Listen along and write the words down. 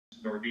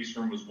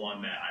Northeastern was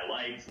one that I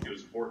liked. It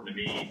was important to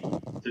me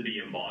to be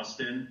in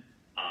Boston.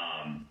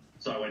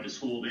 So I went to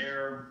school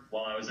there.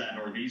 While I was at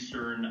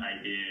Northeastern,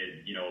 I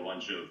did, a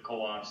bunch of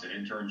co-ops and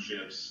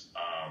internships,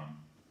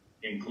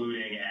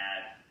 including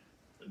at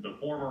the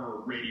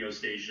former radio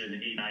station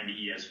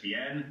 98.5's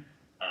ESPN,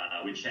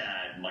 which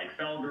had Mike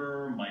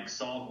Felger, Mike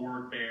Salk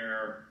worked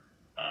there,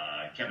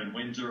 Kevin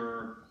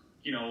Winter,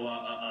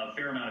 a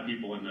fair amount of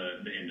people in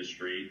the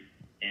industry.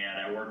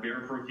 And I worked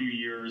there for a few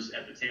years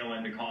at the tail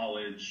end of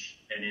college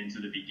and into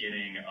the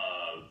beginning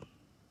of,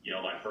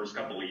 my first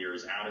couple of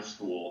years out of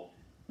school.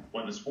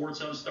 When the Sports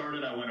Hub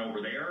started, I went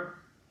over there.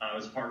 I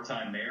was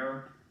part-time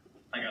there.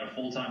 I got a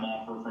full-time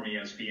offer from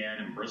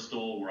ESPN in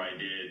Bristol where I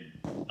did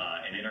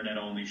an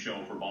internet-only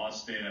show for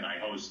Boston, and I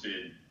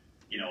hosted,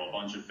 a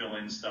bunch of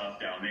fill-in stuff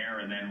down there.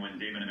 And then when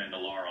Damon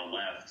Amendolara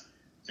left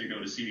to go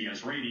to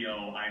CBS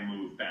Radio, I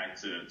moved back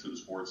to the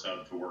Sports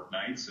Hub to work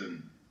nights,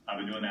 and I've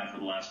been doing that for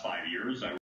the last 5 years.